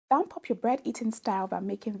Vamp up your bread eating style by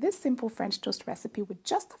making this simple French toast recipe with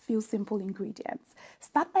just a few simple ingredients.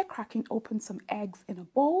 Start by cracking open some eggs in a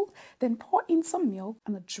bowl, then pour in some milk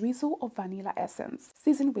and a drizzle of vanilla essence.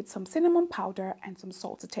 Season with some cinnamon powder and some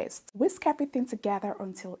salt to taste. Whisk everything together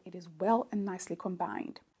until it is well and nicely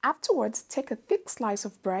combined. Afterwards, take a thick slice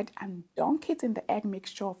of bread and dunk it in the egg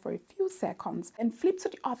mixture for a few seconds, then flip to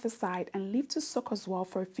the other side and leave to soak as well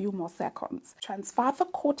for a few more seconds. Transfer the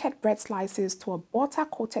coated bread slices to a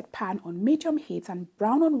butter-coated pan on medium heat and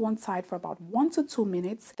brown on one side for about 1 to 2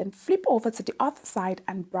 minutes, then flip over to the other side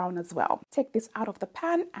and brown as well. Take this out of the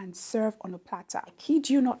pan and serve on a platter. I kid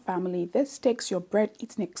you not, family, this takes your bread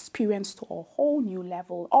eating experience to a whole new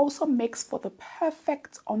level. Also makes for the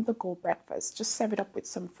perfect on-the-go breakfast. Just serve it up with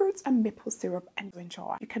some fruits and maple syrup and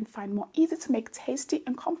enjoy. You can find more easy to make tasty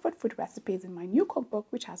and comfort food recipes in my new cookbook,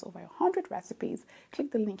 which has over 100 recipes.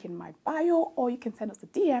 Click the link in my bio, or you can send us a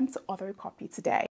DM to order a copy today.